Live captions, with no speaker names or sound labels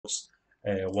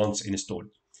once installed.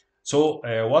 So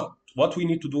what we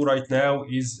need to do right now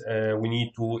is we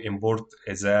need to import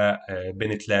the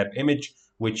pnetlab image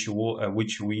which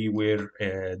we were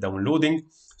downloading.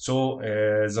 So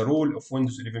the role of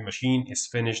Windows 11 machine is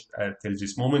finished till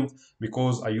this moment,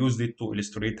 because I used it to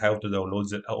illustrate how to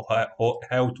download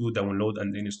how to download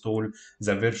and install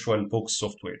the VirtualBox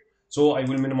software. So I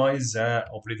will minimize the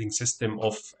operating system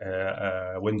of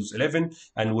Windows 11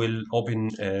 and will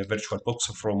open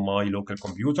VirtualBox from my local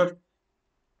computer.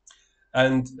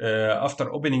 And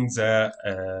after opening the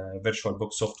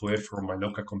VirtualBox software from my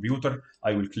local computer,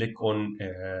 I will click on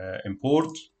import,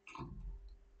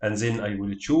 and then I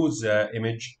will choose the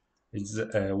image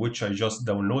which I just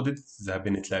downloaded, the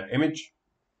pnetlab image.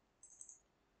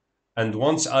 And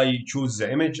once I choose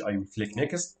the image, I will click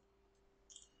next.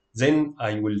 Then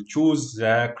I will choose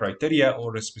the criteria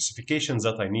or the specifications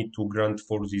that I need to grant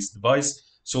for this device.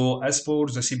 So as for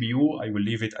the CPU, I will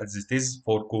leave it as it is,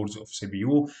 4 cores of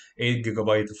CPU, 8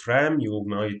 GB of RAM. You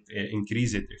might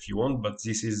increase it if you want, but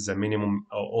this is the minimum,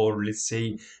 or let's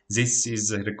say this is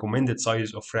the recommended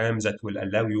size of RAM that will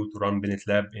allow you to run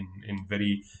pnetlab in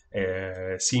very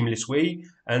seamless way.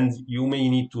 And you may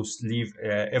need to leave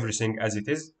everything as it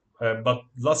is. But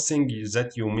last thing is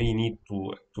that you may need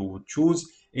to choose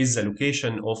is the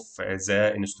location of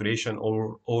the installation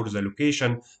or the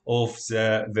location of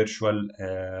the virtual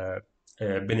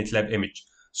pnetlab image.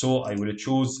 So I will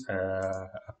choose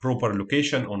a proper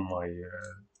location on my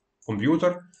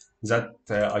computer that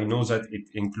I know that it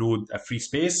includes a free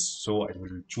space. So I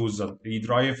will choose the E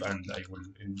drive and I will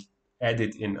add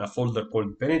it in a folder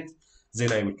called pnet.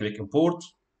 Then I will click import.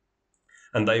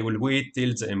 And I will wait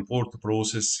till the import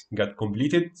process got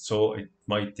completed, so it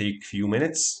might take few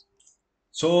minutes.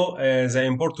 So the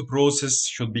import process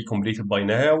should be completed by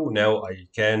now. Now I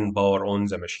can power on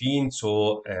the machine,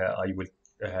 so I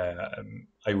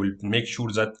will make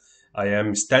sure that I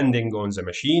am standing on the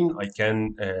machine. I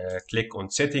can click on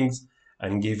settings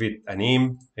and give it a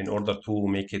name in order to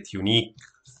make it unique.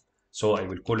 So I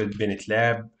will call it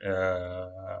pnetlab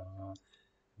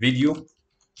video.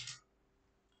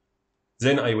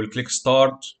 Then I will click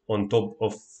start on top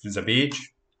of the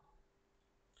page.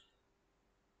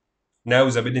 Now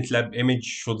the pnetlab image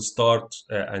should start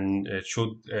and it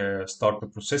should start the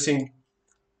processing.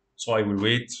 So I will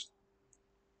wait.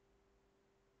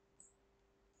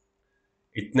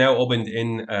 It now opened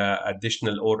in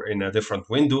additional or in a different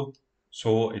window.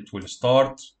 So it will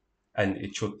start and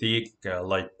it should take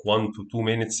like 1 to 2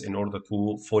 minutes in order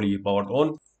to fully powered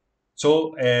on.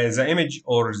 So the image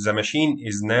or the machine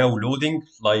is now loading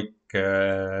like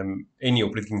any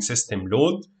operating system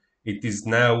load. It is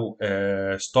now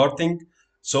starting.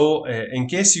 So in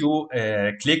case you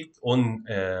clicked on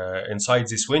inside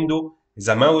this window,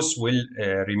 the mouse will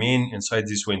remain inside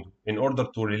this window. In order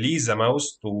to release the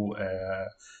mouse to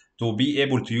be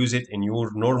able to use it in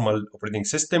your normal operating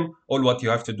system, all what you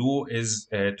have to do is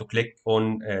to click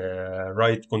on the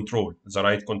right control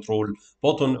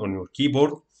button on your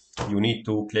keyboard. You need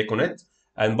to click on it.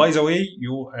 And by the way,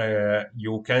 you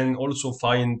can also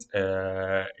find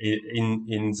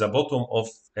in the bottom of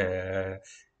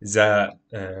the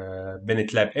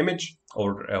pnetlab image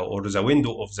or the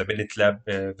window of the pnetlab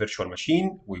virtual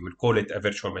machine. We will call it a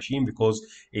virtual machine because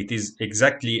it is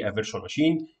exactly a virtual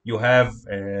machine. You have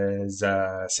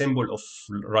the symbol of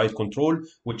right control,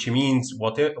 which means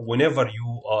whenever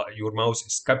your mouse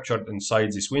is captured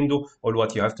inside this window, all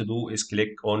what you have to do is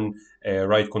click on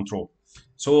right control.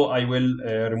 So I will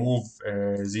remove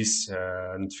this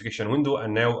notification window,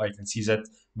 and now I can see that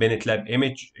pnetlab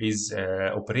image is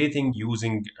operating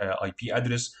using IP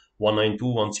address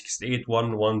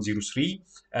 192.168.1.103,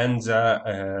 and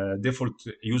the default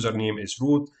username is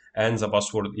root, and the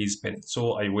password is pnet.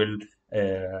 So I will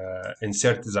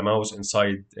insert the mouse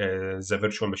inside the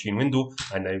virtual machine window,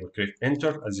 and I will click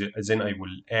enter. Then I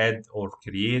will add or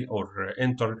create or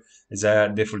enter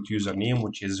the default username,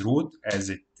 which is root, as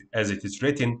it is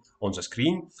written on the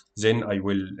screen. Then I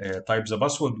will type the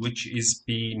password, which is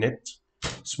PNET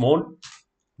small.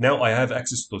 Now I have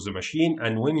access to the machine,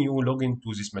 and when you log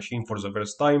into this machine for the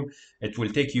first time, it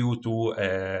will take you to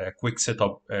a quick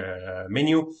setup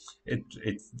menu. It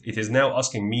is now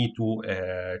asking me to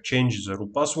change the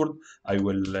root password. I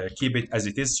will keep it as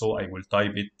it is, so I will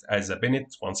type it as a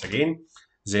pnet once again.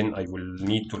 Then I will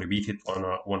need to repeat it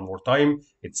one more time.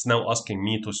 It's now asking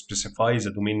me to specify the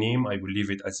domain name. I will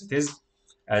leave it as it is.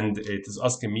 And it is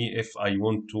asking me if I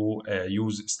want to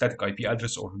use static IP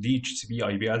address or DHCP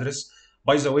IP address.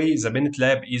 By the way, the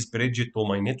pnetlab is bridged to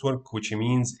my network, which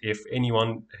means if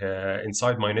anyone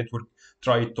inside my network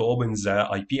tried to open the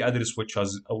IP address which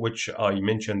I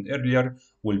mentioned earlier,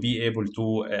 will be able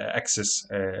to access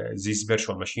this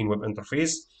virtual machine web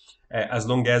interface as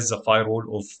long as the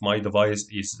firewall of my device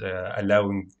is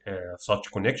allowing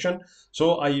such connection.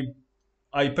 So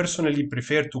I personally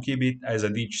prefer to keep it as a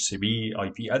DHCP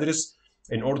IP address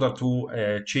in order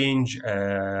to change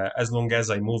as long as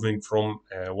I'm moving from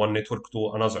one network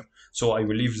to another. So I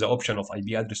will leave the option of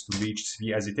IP address to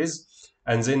DHCP as it is.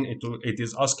 And then it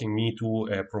is asking me to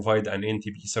provide an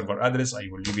NTP server address. I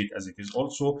will leave it as it is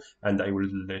also. And I will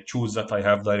choose that I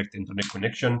have direct internet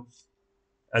connection.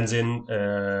 And then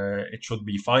it should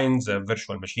be fine. The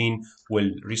virtual machine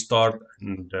will restart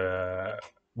and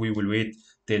we will wait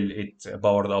till it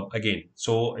powered up again.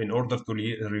 So in order to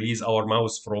release our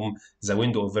mouse from the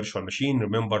window of virtual machine,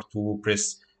 remember to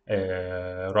press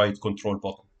right control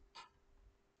button.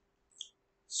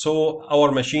 So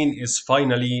our machine is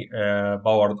finally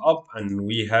powered up and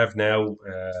we have now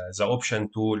the option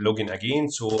to log in again.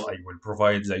 So I will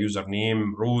provide the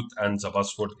username, root, and the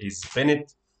password is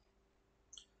PNET.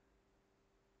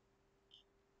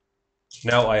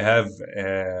 Now I have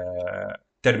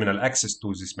terminal access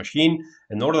to this machine.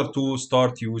 In order to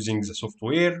start using the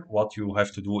software, what you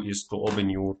have to do is to open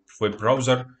your web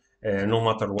browser. No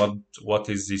matter what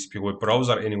is this web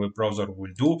browser, any web browser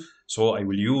will do. So I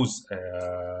will use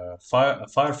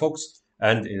Firefox.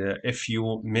 And if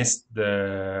you missed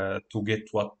to get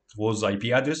what was the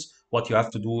IP address, what you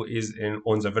have to do is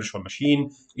on the virtual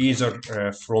machine, either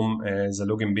from the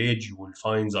login page, you will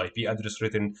find the IP address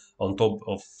written on top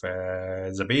of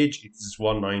the page. It is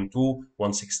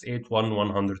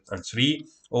 192.168.1.103,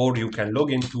 or you can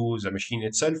log into the machine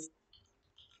itself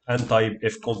and type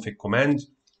fconfig command,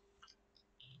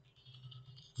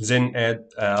 then add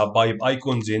a pipe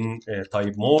icon, then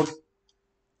type more.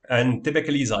 And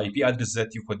typically the IP address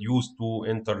that you could use to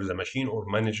enter the machine or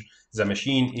manage the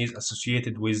machine is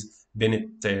associated with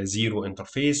PNET 0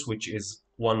 interface, which is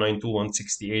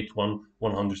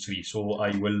 192.168.1.103. So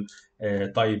I will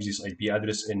type this IP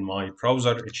address in my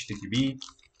browser, http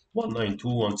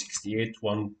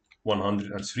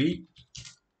 192.168.1.103.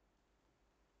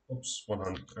 Oops,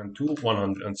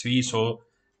 102.103. So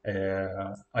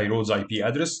I wrote the IP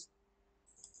address.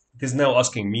 It is now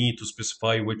asking me to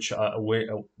specify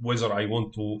whether I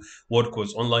want to work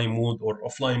with online mode or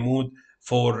offline mode.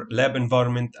 For lab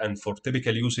environment and for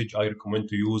typical usage, I recommend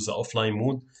to use the offline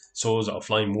mode. So the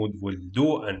offline mode will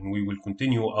do, and we will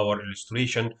continue our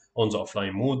illustration on the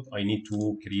offline mode. I need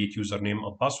to create username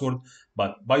and password.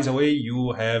 But by the way,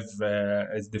 you have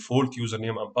as default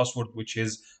username and password, which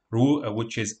is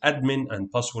admin, and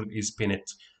password is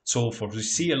PNET. So for the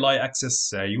CLI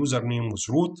access, username was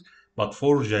root. But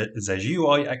for the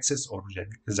GUI access or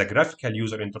the graphical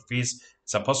user interface,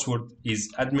 the password is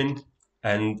admin,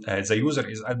 and the user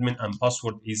is admin, and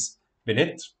password is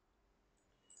PNET.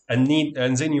 And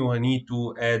then you need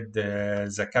to add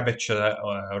the captcha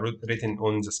written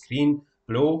on the screen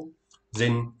below,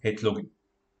 then hit login.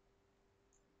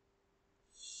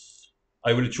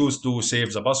 I will choose to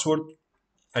save the password.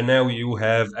 And now you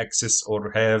have access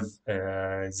or have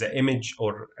the image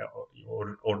or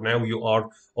now you are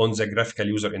on the graphical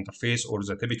user interface or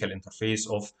the typical interface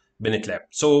of pnetlab.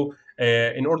 So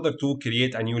in order to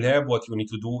create a new lab, what you need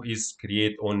to do is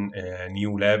create on a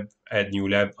new lab, add new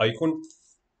lab icon,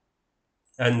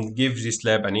 and give this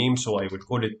lab a name. So I will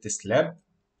call it test lab.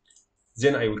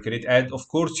 Then I will create add. Of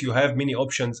course, you have many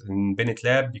options in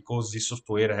pnetlab because this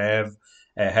software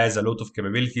has a lot of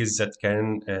capabilities that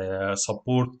can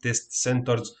support test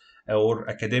centers or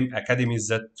academies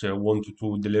that want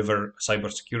to deliver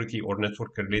cybersecurity or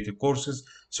network related courses.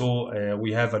 So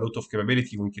we have a lot of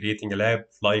capability when creating a lab,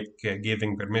 like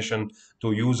giving permission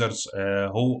to users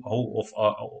who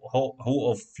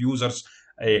of users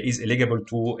is eligible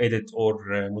to edit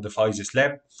or modify this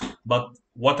lab. But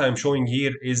what I'm showing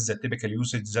here is the typical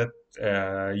usage that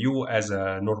you as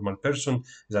a normal person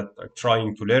that are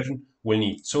trying to learn will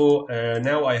need. So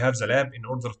now I have the lab. In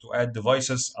order to add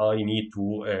devices, I need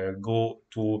to go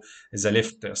to the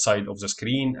left side of the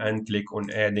screen and click on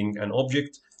adding an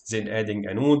object, then adding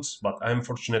a nodes. But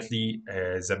unfortunately,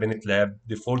 the pnetlab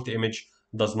default image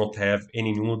does not have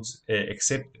any nodes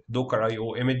except Docker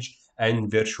IO image and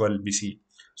virtual PC.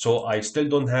 So I still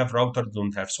don't have router,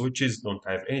 don't have switches, don't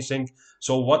have anything.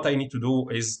 So what I need to do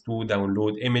is to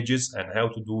download images, and how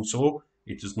to do so.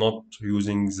 It is not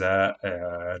using the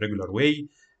regular way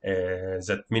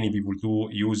that many people do,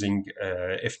 using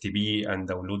FTP and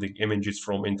downloading images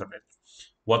from internet.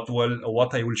 What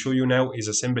I will show you now is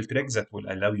a simple trick that will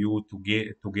allow you to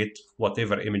get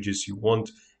whatever images you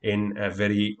want in a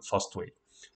very fast way.